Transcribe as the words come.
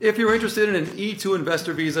If you're interested in an E2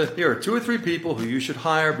 investor visa, here are 2 or 3 people who you should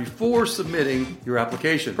hire before submitting your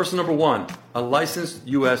application. Person number 1, a licensed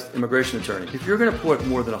U.S. immigration attorney. If you're going to put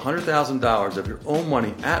more than $100,000 of your own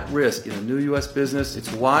money at risk in a new U.S. business,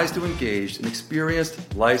 it's wise to engage an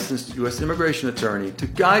experienced, licensed U.S. immigration attorney to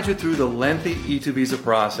guide you through the lengthy E2 visa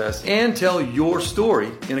process and tell your story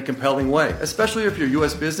in a compelling way, especially if your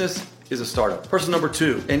U.S. business is a startup. Person number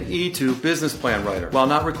 2, an E2 business plan writer. While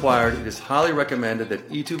not required, it is highly recommended that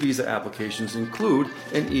E2 visa applications include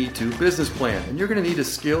an E2 business plan. And you're going to need a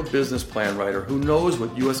skilled business plan writer who knows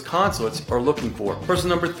what U.S. consulates are looking for. Person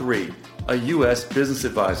number 3, a U.S. business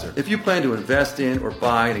advisor. If you plan to invest in or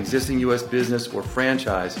buy an existing U.S. business or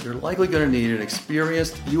franchise, you're likely going to need an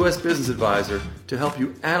experienced U.S. business advisor to help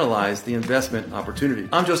you analyze the investment opportunity.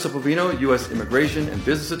 I'm Joseph Ovino, U.S. immigration and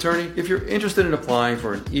business attorney. If you're interested in applying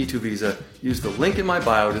for an E2 visa, use the link in my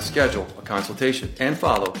bio to schedule a consultation and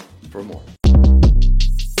follow for more.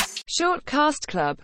 Shortcast Club.